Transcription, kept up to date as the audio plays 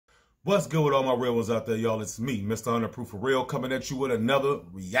What's good with all my real ones out there, y'all? It's me, Mr. Underproof for Real, coming at you with another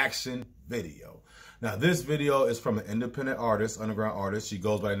reaction video. Now, this video is from an independent artist, underground artist. She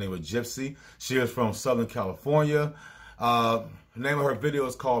goes by the name of Gypsy. She is from Southern California. The name of her video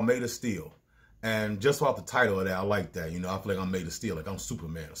is called Made of Steel. And just off the title of that, I like that. You know, I feel like I'm made of steel, like I'm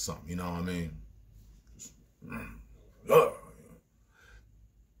Superman or something. You know what I mean?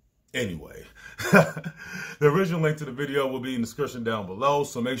 Anyway, the original link to the video will be in the description down below,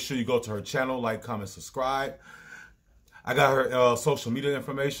 so make sure you go to her channel, like, comment, subscribe. I got her social media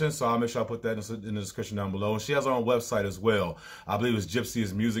information, so I'll make sure I put that in the description down below. And she has her own website as well. I believe it's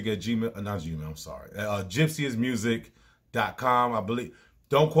gypsyismagic at Gmail, not Gmail, I'm sorry. gypsyismagic.com, I believe.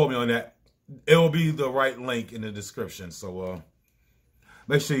 Don't quote me on that. It will be the right link in the description, so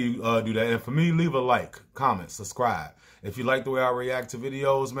make sure you do that. And for me, leave a like, comment, subscribe. If you like the way I react to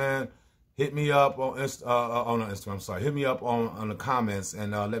videos, man, hit me up on Instagram. Sorry, hit me up on the comments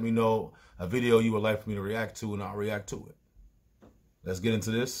and let me know a video you would like for me to react to, and I'll react to it. Let's get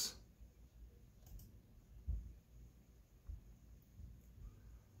into this.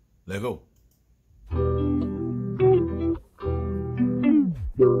 Let go.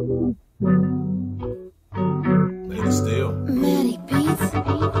 Made of steel. Maddie beats.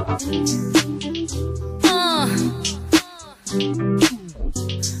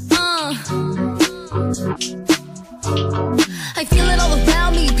 I feel it all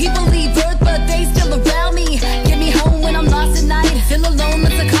around me. People leave Earth, but they still around me. Get me home when I'm lost at night. Feel alone,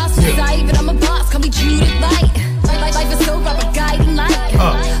 that's a cost of sight. But I'm a boss, call me Judith Light. Life is so rough, a guiding light.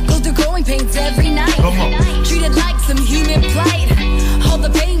 Go through growing pains every night. Treated like some human plight. All the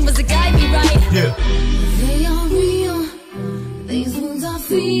pain was to guide me right. Yeah. They are real. These wounds I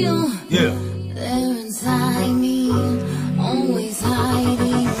feel. Yeah. They're inside me, always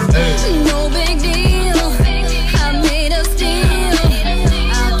hiding. Hey. No big deal. I'm made of steel.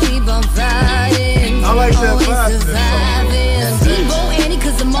 I'll keep on fighting. I like that always vibe. surviving. Steamboat Annie,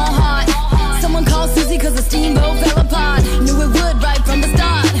 cause I'm all hot. Someone called Susie, cause the steamboat fell apart. Knew it would right from the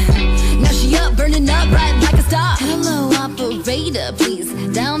start. Now she up, burning up, right like a star. Hello, operator, please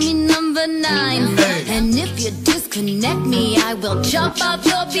dial me number 9. Hey. And if you disconnect me, I will chop off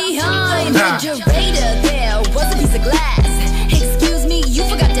your behind. Refrigerator, there was a piece of glass. Excuse me, you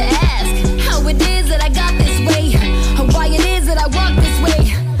forgot to ask how it is that I got this way, or why it is that I walk this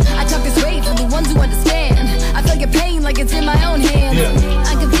way. I talk this way for the ones who understand. I feel your pain like it's in my own hands.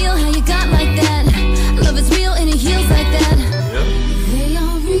 I can feel how you got like that. Love is real and it heals like that. They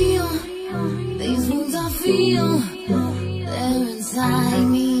are real. These wounds I feel. They're inside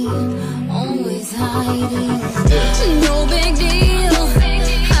me, always hiding. No big deal.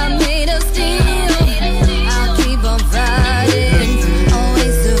 I'm made of steel. I'll keep on fighting,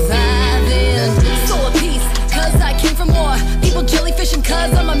 always surviving. Soul of peace, cause I came from war. People jellyfishing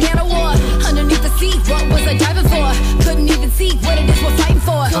cause I'm a man of war. Underneath the sea, what was I diving for? Couldn't even see what it is we're fighting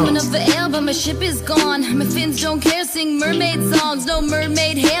for. Coming up the air, but my ship is gone. My fins don't care, sing mermaid songs. No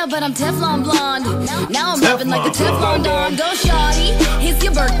mermaid hair, but I'm Teflon blonde. Now I'm rapping like the Teflon Don. Go shawty, it's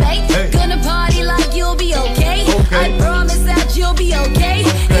your birthday. Gonna party like you'll be okay. I promise that you'll be okay.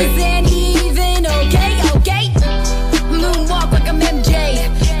 Isn't even okay, okay? Moonwalk like I'm MJ.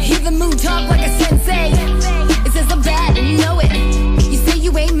 Hear the moon talk like a sensei. It says I'm bad and you know it. You say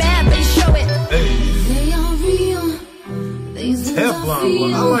you ain't mad, but you show it. They are real. These Teflon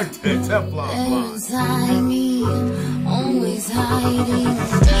blonde. I like that. Teflon blonde. inside me, always hiding.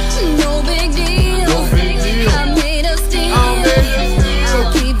 No big deal. No big deal. I'm made of steel. I'm made of steel.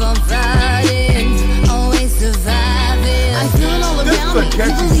 I'll keep on fighting, always surviving. I feel it all This around is a me.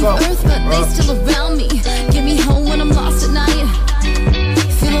 catchy People leave song, Earth, but they still around me. Get me home when I'm lost at night.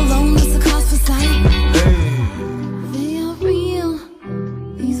 Feel alone, that's the cost for sight. Hey. They are real.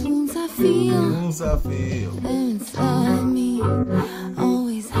 These wounds I feel. Wounds I feel. They're inside me,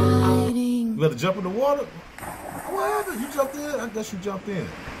 always hiding. You had to jump in the water? What happened? You jumped in? I guess you jumped in.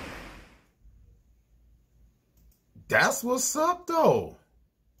 That's what's up, though.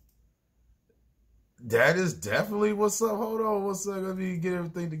 That is definitely what's up. Hold on, what's up? Let me get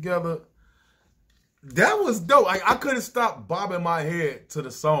everything together. That was dope. I couldn't stop bobbing my head to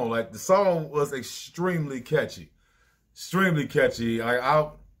the song. Like, the song was extremely catchy. Extremely catchy. I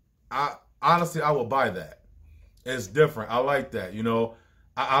honestly, I would buy that. It's different. I like that, you know.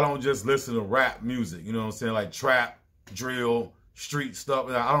 I don't just listen to rap music, you know what I'm saying? Like trap, drill, street stuff.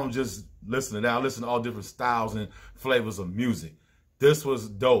 I don't just listen to that. I listen to all different styles and flavors of music. This was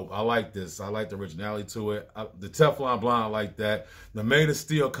dope. I like this. I like the originality to it. The Teflon blonde, I like that. The made of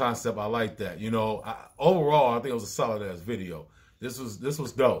steel concept, I like that. You know, overall, I think it was a solid ass video. This was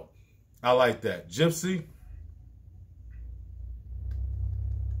dope. I like that. Gypsy.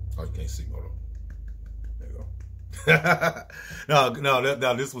 Oh, you can't see. Hold on. There you go.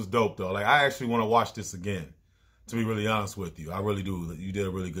 No, this was dope though. Like, I actually want to watch this again. To be really honest with you, I really do. You did a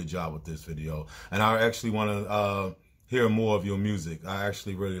really good job with this video, and I actually want to hear more of your music. I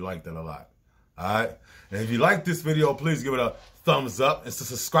actually really like that a lot. All right, and if you like this video, please give it a thumbs up and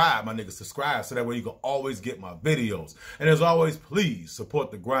subscribe, my nigga. Subscribe so that way you can always get my videos. And as always, please support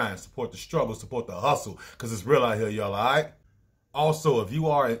the grind, support the struggle, support the hustle, because it's real out here, y'all. All right. Also, if you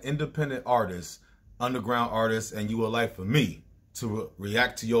are an independent artist, underground artist, and you would like for me to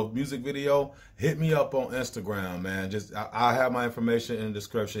react to your music video, hit me up on Instagram, man. I have my information in the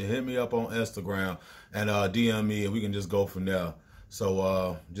description. Hit me up on Instagram and DM me, and we can just go from there.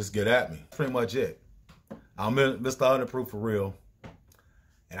 So just get at me. Pretty much it. I'm Mr. Underproof for real,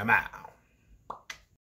 and I'm out.